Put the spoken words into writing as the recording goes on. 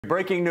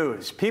Breaking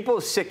news.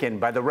 People sickened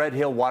by the Red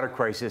Hill water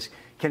crisis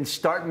can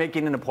start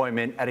making an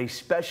appointment at a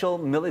special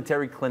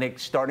military clinic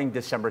starting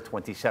December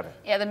 27th.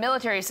 Yeah, the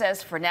military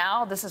says for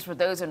now, this is for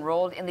those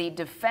enrolled in the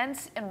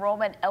Defense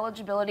Enrollment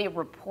Eligibility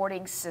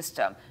Reporting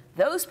System.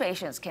 Those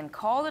patients can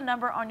call the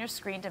number on your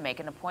screen to make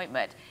an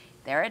appointment.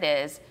 There it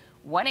is,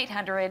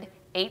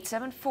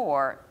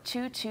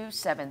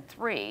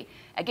 1-800-874-2273.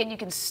 Again, you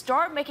can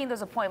start making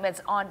those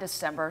appointments on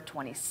December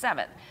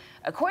 27th.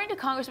 According to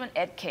Congressman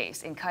Ed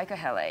Case in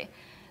Kaikahele,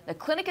 the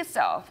clinic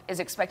itself is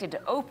expected to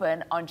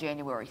open on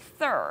January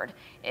 3rd.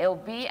 It'll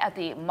be at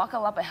the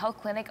Makalapa Health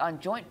Clinic on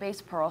Joint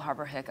Base Pearl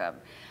Harbor-Hickam.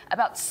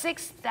 About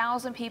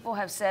 6,000 people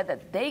have said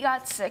that they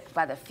got sick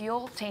by the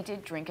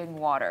fuel-tainted drinking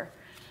water.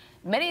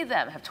 Many of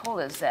them have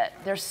told us that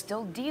they're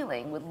still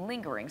dealing with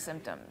lingering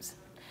symptoms.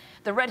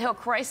 The Red Hill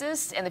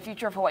crisis and the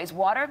future of Hawaii's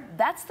water,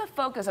 that's the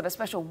focus of a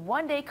special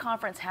one-day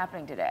conference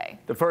happening today.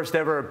 The first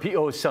ever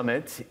PO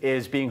Summit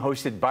is being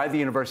hosted by the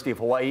University of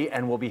Hawaii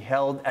and will be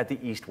held at the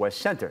East-West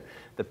Center.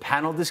 The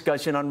panel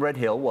discussion on Red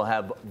Hill will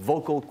have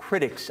vocal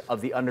critics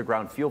of the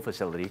underground fuel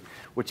facility,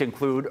 which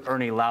include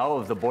Ernie Lau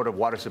of the Board of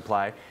Water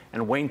Supply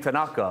and Wayne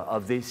Tanaka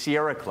of the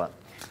Sierra Club.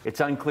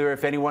 It's unclear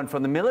if anyone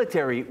from the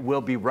military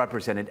will be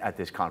represented at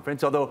this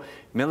conference, although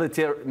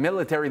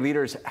military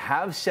leaders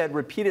have said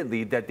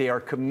repeatedly that they are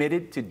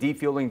committed to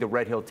defueling the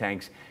Red Hill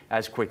tanks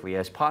as quickly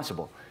as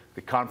possible.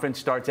 The conference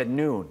starts at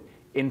noon.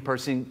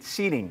 In-person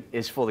seating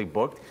is fully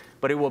booked,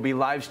 but it will be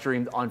live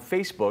streamed on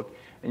Facebook,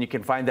 and you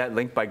can find that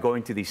link by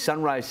going to the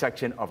Sunrise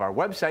section of our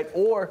website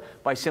or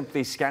by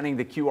simply scanning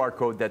the QR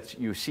code that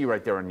you see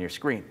right there on your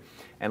screen.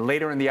 And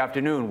later in the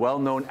afternoon,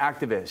 well-known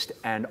activist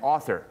and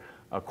author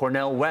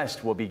Cornel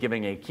West will be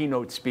giving a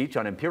keynote speech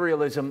on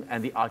imperialism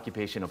and the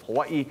occupation of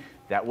Hawaii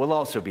that will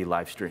also be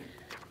live streamed.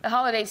 The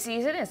holiday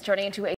season is turning into a